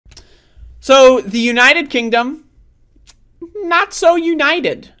So the United Kingdom, not so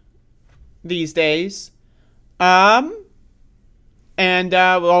united these days. Well,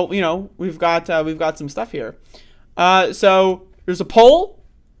 you know, we've got some stuff here. So there's a poll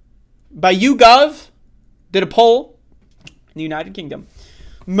by YouGov, did a poll in the United Kingdom.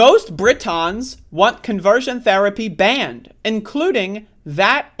 Most Britons want conversion therapy banned, including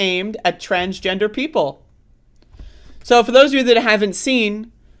that aimed at transgender people. So for those of you that haven't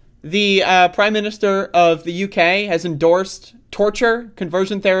seen, the Prime Minister of the UK has endorsed torture.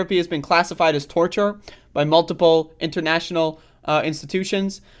 Conversion therapy has been classified as torture by multiple international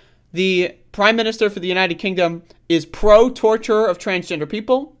institutions. The Prime Minister for the United Kingdom is pro-torture of transgender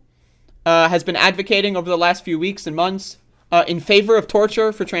people, has been advocating over the last few weeks and months in favor of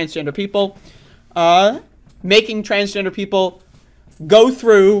torture for transgender people, making transgender people go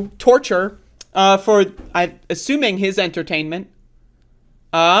through torture for, I'm assuming, his entertainment.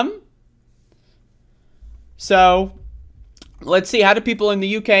 So let's see, how do people in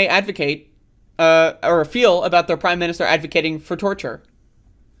the UK advocate or feel about their Prime Minister advocating for torture?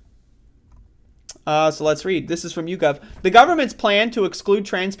 So let's read. This is from YouGov. The government's plan to exclude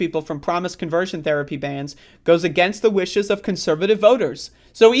trans people from promised conversion therapy bans goes against the wishes of conservative voters.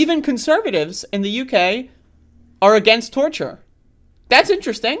 So even conservatives in the UK are against torture. That's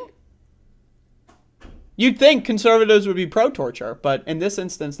interesting. You'd think conservatives would be pro-torture, but in this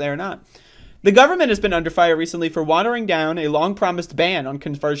instance, they are not. The government has been under fire recently for watering down a long-promised ban on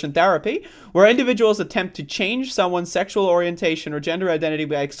conversion therapy, where individuals attempt to change someone's sexual orientation or gender identity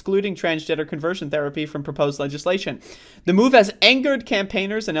by excluding transgender conversion therapy from proposed legislation. The move has angered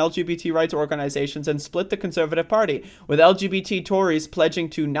campaigners and LGBT rights organizations and split the Conservative Party, with LGBT Tories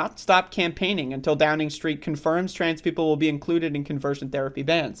pledging to not stop campaigning until Downing Street confirms trans people will be included in conversion therapy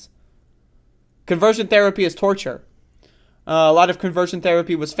bans. Conversion therapy is torture. A lot of conversion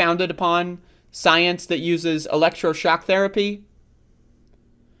therapy was founded upon science that uses electroshock therapy.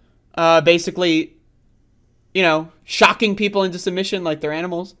 Basically, you know, shocking people into submission like they're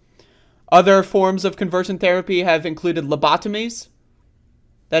animals. Other forms of conversion therapy have included lobotomies.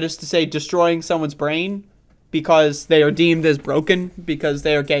 That is to say, destroying someone's brain because they are deemed as broken because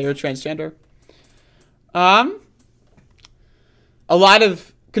they are gay or transgender. A lot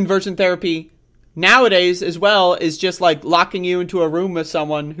of conversion therapy nowadays as well is just like locking you into a room with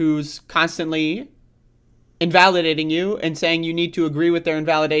someone who's constantly invalidating you and saying you need to agree with their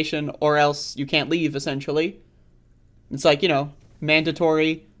invalidation or else you can't leave, essentially. It's like, you know,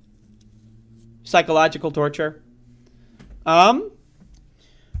 mandatory psychological torture. But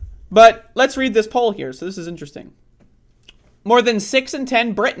let's read this poll here. So this is interesting. More than 6 in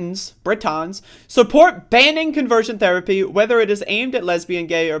 10 Britons support banning conversion therapy, whether it is aimed at lesbian,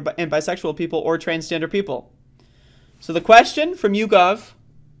 gay, and bisexual people or transgender people. So the question from YouGov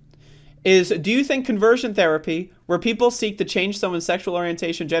is, do you think conversion therapy, where people seek to change someone's sexual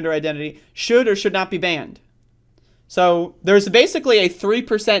orientation, gender identity, should or should not be banned? So there's basically a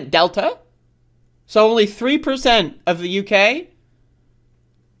 3% delta. So only 3% of the UK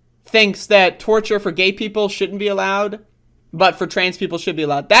thinks that torture for gay people shouldn't be allowed, but for trans people should be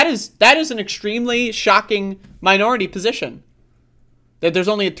allowed. That is an extremely shocking minority position. That there's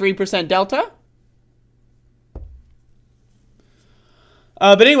only a 3% delta.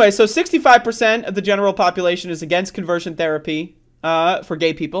 But anyway, so 65% of the general population is against conversion therapy for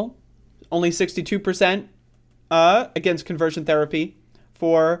gay people. Only 62% against conversion therapy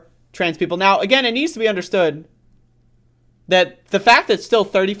for trans people. Now, again, it needs to be understood that the fact that still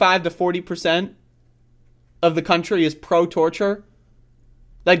 35 to 40% of the country is pro-torture,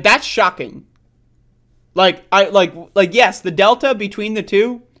 like, that's shocking. Like, yes, the delta between the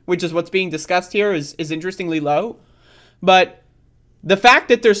two, which is what's being discussed here, is interestingly low. But the fact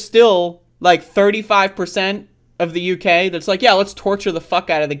that there's still, like, 35% of the UK that's like, yeah, let's torture the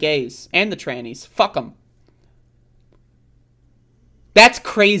fuck out of the gays and the trannies. Fuck them. That's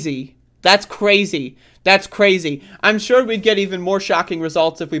crazy. That's crazy. That's crazy. I'm sure we'd get even more shocking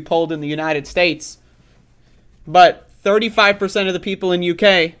results if we polled in the United States. But 35% of the people in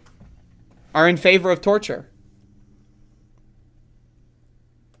UK are in favor of torture.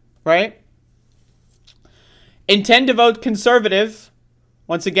 Right? Intend to vote conservative.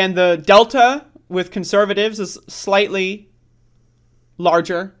 Once again, the delta with conservatives is slightly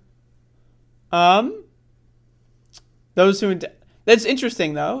larger. Those who... That's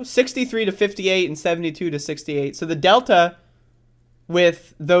interesting, though. 63 to 58 and 72 to 68. So the delta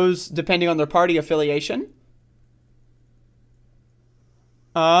with those, depending on their party affiliation,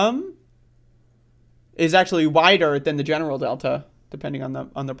 is actually wider than the general delta, depending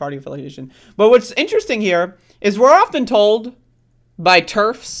on their party affiliation. But what's interesting here is we're often told by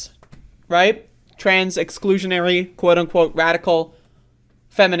TERFs, right? Trans exclusionary, quote unquote, radical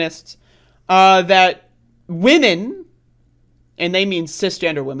feminists, that women, and they mean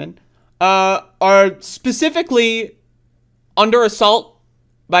cisgender women, are specifically under assault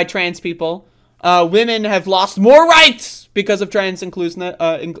by trans people. Women have lost more rights because of trans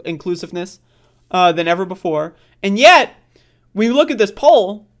inclusiveness than ever before. And yet, when you look at this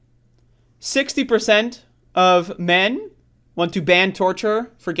poll, 60% of men want to ban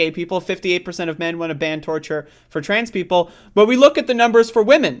torture for gay people. 58% of men want to ban torture for trans people. But we look at the numbers for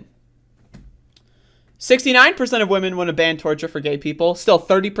women. 69% of women want to ban torture for gay people. Still,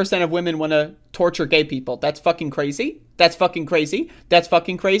 30% of women want to torture gay people. That's fucking crazy. That's fucking crazy. That's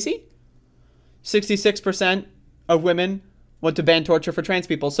fucking crazy. 66% of women want to ban torture for trans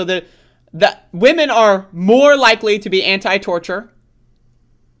people. So the women are more likely to be anti-torture.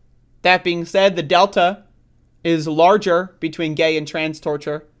 That being said, the delta is larger between gay and trans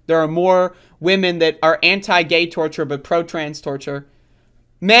torture. There are more women that are anti-gay torture but pro-trans torture.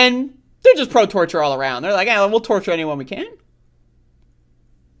 Men, they're just pro-torture all around. They're like, yeah, we'll torture anyone we can.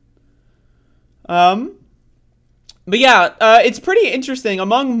 But yeah, it's pretty interesting.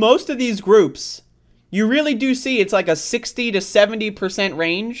 Among most of these groups, you really do see it's like a 60 to 70%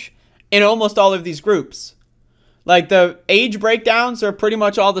 range in almost all of these groups. Like, the age breakdowns are pretty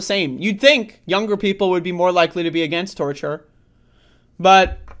much all the same. You'd think younger people would be more likely to be against torture.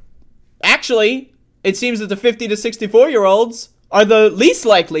 But actually, it seems that the 50 to 64-year-olds are the least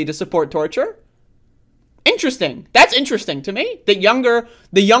likely to support torture. Interesting. That's interesting to me. That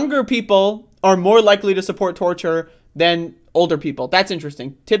the younger people are more likely to support torture than older people. That's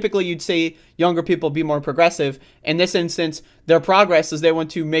interesting. Typically, you'd see younger people be more progressive. In this instance, their progress is they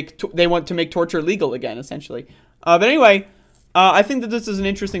want to make torture legal again, essentially. But anyway, I think that this is an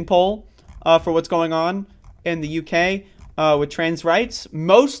interesting poll for what's going on in the UK with trans rights.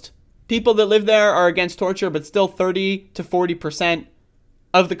 Most people that live there are against torture, but still 30 to 40%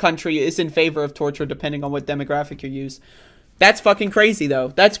 of the country is in favor of torture, depending on what demographic you use. That's fucking crazy, though.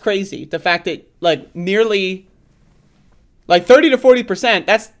 That's crazy. The fact that, like, nearly, like, 30 to 40%,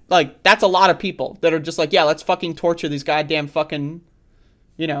 that's a lot of people that are just like, yeah, let's fucking torture these goddamn fucking,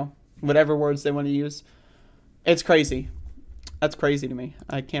 you know, whatever words they want to use. It's crazy. That's crazy to me.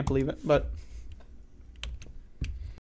 I can't believe it, but